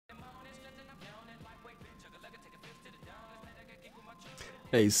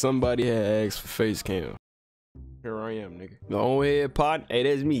Hey, somebody had asked for face cam. Here I am, nigga. Go ahead, pod. Hey,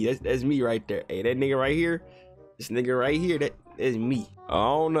 that's me. That's me right there. Hey, that nigga right here. This nigga right here. That's me. I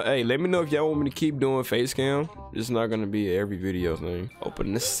don't know. Hey, let me know if y'all want me to keep doing face cam. It's not gonna be every video thing.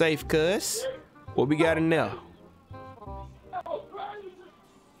 Open the safe, cuz. What we got in there?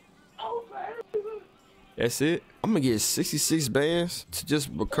 That's it. I'm gonna get 66 bands to just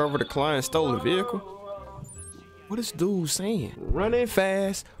recover the client's stolen vehicle. What is dude saying? Running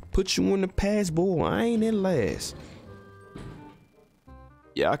fast, put you in the past, boy. I ain't in last.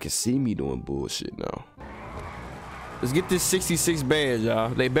 Yeah, I can see me doing bullshit now. Let's get this 66 bands, y'all.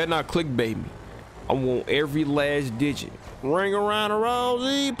 They better not clickbait me. I want every last digit. Ring around the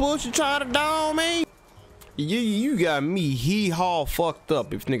rosy, push you try to dome me. You got me hee-haw fucked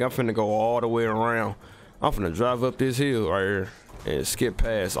up. If nigga, I'm finna go all the way around. I'm finna drive up this hill right here and skip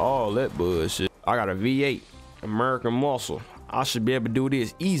past all that bullshit. I got a V8 American muscle. I should be able to do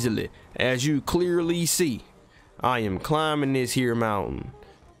this easily. As you clearly see, I am climbing this here mountain.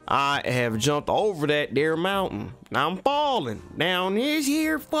 I have jumped over that there mountain. Now I'm falling down this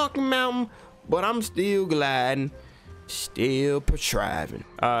here fucking mountain, but I'm still gliding, still patriving.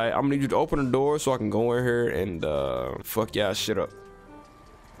 Alright, I'm gonna need you to open the door so I can go in here and fuck y'all shit up.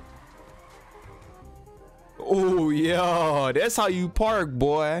 Oh yeah, that's how you park,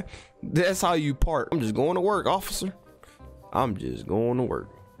 boy. That's how you park. I'm just going to work, officer. I'm just going to work.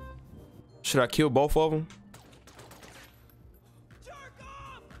 Should I kill both of them?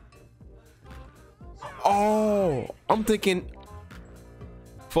 Oh, I'm thinking.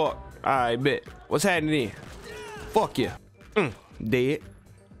 Fuck. Alright, bet. What's happening then? Fuck yeah. Dead.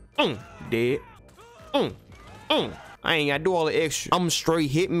 Dead. I ain't gotta do all the extra. I'm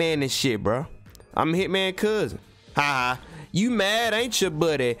straight hitman and shit, bro. I'm hitman cousin. Haha. You mad, ain't you,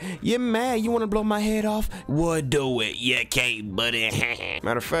 buddy? You mad? You wanna blow my head off? Well, do it. You can't, buddy.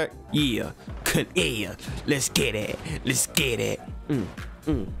 Matter of fact, yeah. Yeah. Let's get it. Let's get it.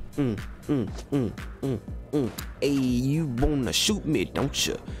 Hey, you wanna shoot me, don't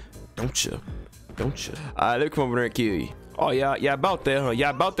you? Don't you? Don't you? Alright, let me come over there and kill you. Oh, y'all about that, huh? Y'all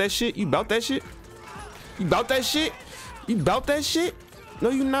about that shit? You about that shit? You about that shit? You about that shit? No,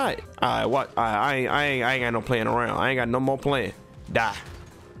 you not. Alright, what? I ain't got no playing around. I ain't got no more playing. Die.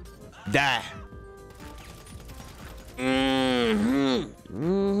 Die. Yeah.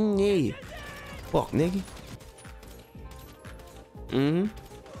 Fuck, nigga.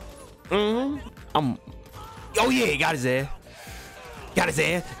 Oh yeah, got his ass. Got his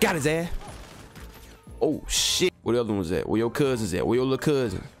ass. Got his ass. Oh shit. Where the other ones at? Where your cousins at? Where your little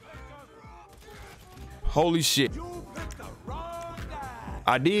cousin? Holy shit.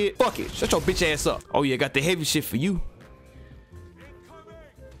 I did. Fuck it. Shut your bitch ass up. Oh yeah, got the heavy shit for you.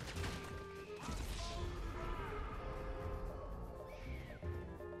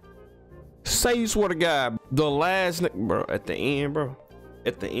 Say you swear to God, the last bro, at the end, bro.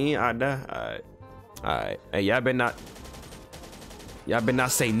 At the end, I die. Alright. Alright. Hey, y'all better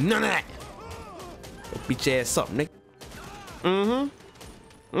not say none of that. Bitch ass up, nigga.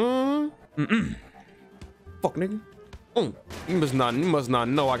 Fuck, nigga. You must not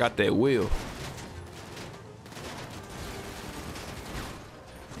know I got that wheel.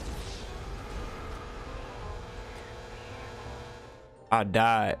 I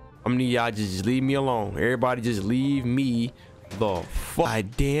died. I'm gonna need y'all just leave me alone. Everybody just leave me the fuck.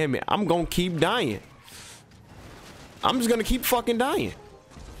 God damn it. I'm gonna keep dying. I'm just gonna keep fucking dying.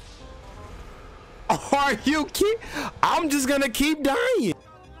 Are you kidding? I'm just gonna keep dying.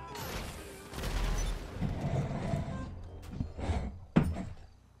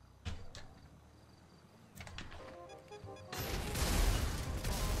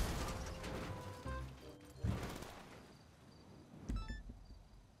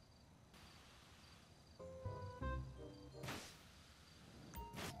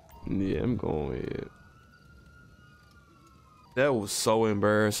 Yeah, I'm going ahead. That was so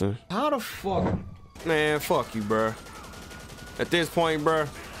embarrassing. How the fuck? Man, fuck you, bro. At this point, bro,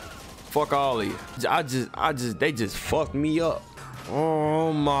 fuck all of you. They just fucked me up.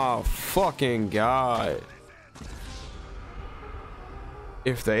 Oh my fucking God.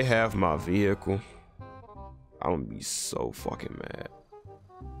 If they have my vehicle, I'm gonna be so fucking mad.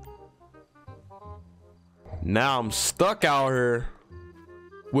 Now I'm stuck out here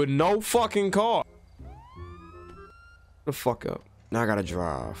with no fucking car. The fuck up. Now I gotta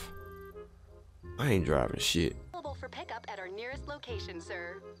drive. I ain't driving shit. Available for pickup at our nearest location,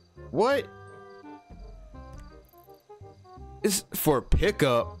 sir. What? It's for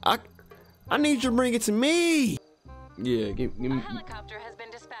pickup. I need you to bring it to me. Yeah, give me. A helicopter has been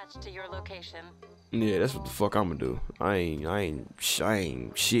dispatched. dispatched to your location. Yeah, that's what the fuck I'ma do. I ain't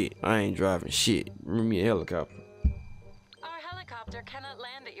shit. I ain't driving shit. Bring me a helicopter. Our helicopter cannot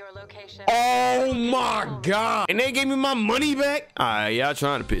land at your location. Oh my god! And they gave me my money back? Alright, y'all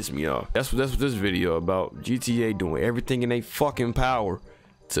trying to piss me off. That's what this video about. GTA doing everything in their fucking power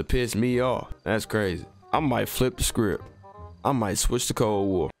to piss me off. That's crazy. I might flip the script. I might switch to Cold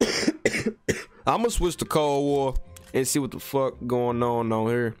War. I'ma switch to Cold War and see what the fuck going on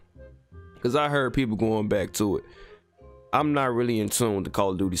here. Cause I heard people going back to it. I'm not really in tune with the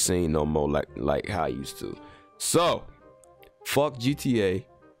Call of Duty scene no more like how I used to. So, fuck GTA.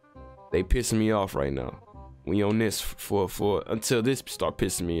 They pissing me off right now. We on this for until this start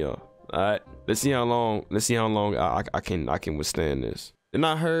pissing me off. Alright, let's see how long I can withstand this. Then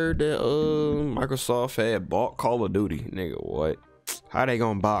I heard that Microsoft had bought Call of Duty. Nigga, what? How they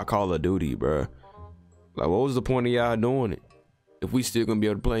gonna buy Call of Duty, bruh? Like, what was the point of y'all doing it if we still gonna be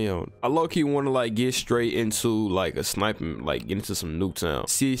able to play on it? I low-key want to like get straight into like a sniping, like get into some Nuketown.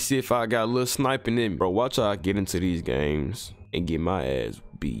 See if I got a little sniping in me, bro. Watch how I get into these games and get my ass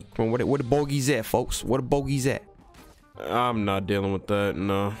beat. Where the bogeys at, folks? Where the bogeys at? I'm not dealing with that,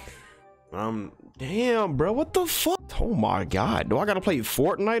 no. Damn, bro, what the fuck? Oh my god, do I gotta play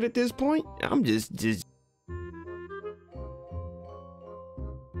Fortnite at this point? I'm just